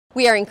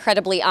We are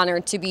incredibly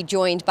honored to be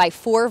joined by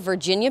 4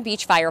 Virginia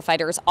Beach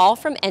firefighters, all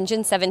from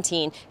Engine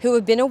 17, who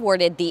have been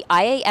awarded the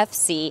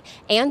IAFC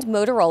and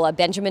Motorola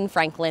Benjamin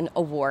Franklin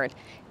Award.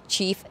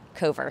 Chief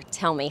Cover,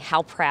 tell me,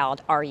 how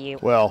proud are you?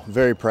 Well,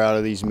 very proud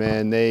of these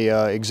men. They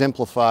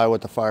exemplify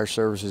what the fire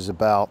service is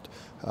about.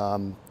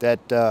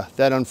 That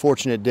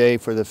unfortunate day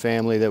for the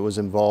family that was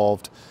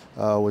involved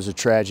was a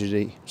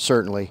tragedy,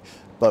 certainly,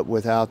 but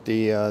without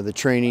the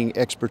training,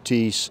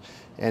 expertise,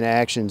 and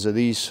actions of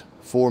these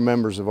 4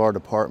 members of our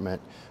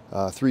department,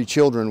 3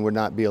 children would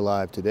not be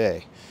alive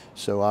today.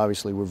 So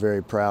obviously we're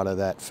very proud of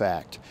that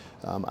fact.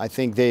 I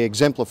think they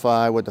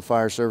exemplify what the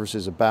fire service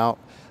is about.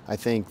 I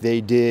think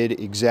they did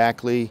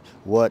exactly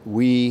what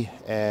we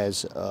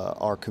as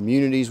our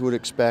communities would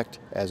expect,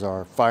 as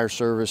our fire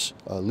service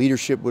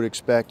leadership would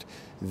expect.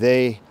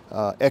 They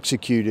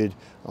executed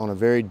on a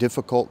very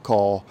difficult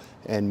call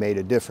and made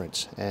a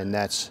difference, and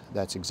that's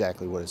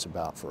exactly what it's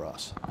about for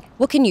us.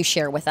 What can you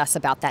share with us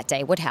about that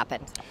day? What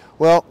happened?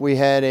 Well, we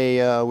had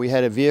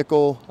a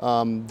vehicle.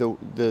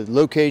 The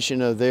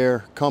location of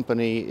their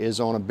company is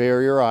on a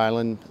barrier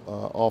island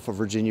off of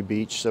Virginia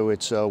Beach, so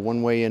it's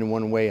one way in,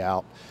 one way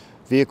out.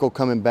 Vehicle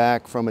coming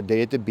back from a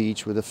day at the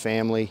beach with a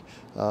family,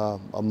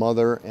 a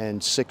mother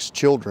and 6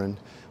 children,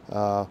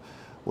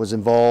 was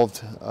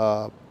involved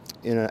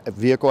in a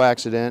vehicle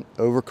accident,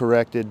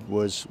 overcorrected,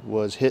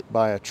 was hit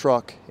by a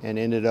truck and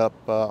ended up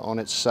on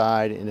its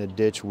side in a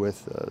ditch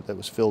that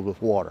was filled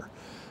with water.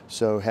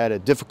 So had a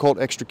difficult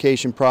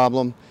extrication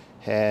problem,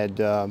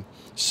 had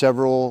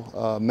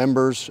several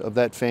members of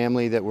that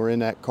family that were in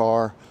that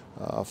car,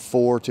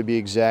 4 to be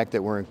exact,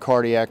 that were in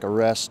cardiac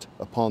arrest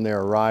upon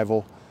their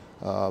arrival.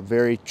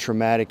 Very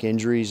traumatic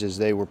injuries as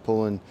they were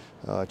pulling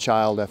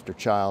child after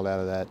child out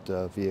of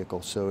that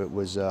vehicle. So it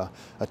was a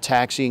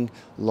taxing,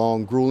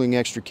 long, grueling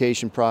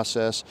extrication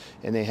process,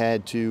 and they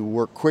had to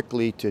work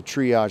quickly to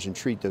triage and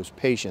treat those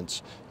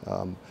patients.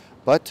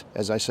 But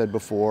as I said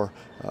before,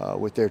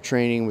 with their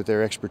training, with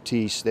their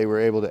expertise, they were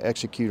able to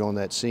execute on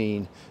that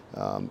scene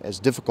as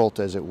difficult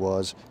as it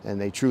was, and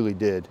they truly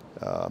did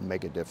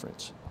make a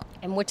difference.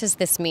 And what does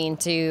this mean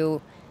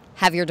to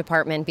have your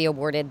department be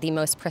awarded the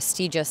most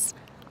prestigious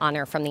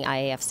honor from the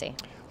IAFC?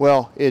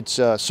 Well, it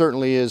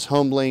certainly is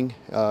humbling.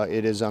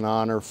 It is an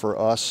honor for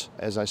us.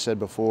 As I said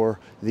before,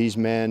 these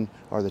men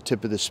are the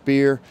tip of the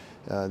spear.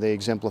 They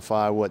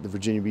exemplify what the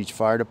Virginia Beach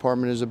Fire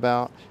Department is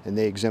about, and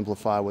they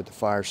exemplify what the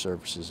fire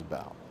service is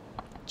about.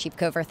 Chief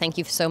Cover, thank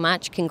you so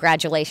much.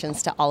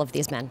 Congratulations to all of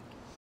these men.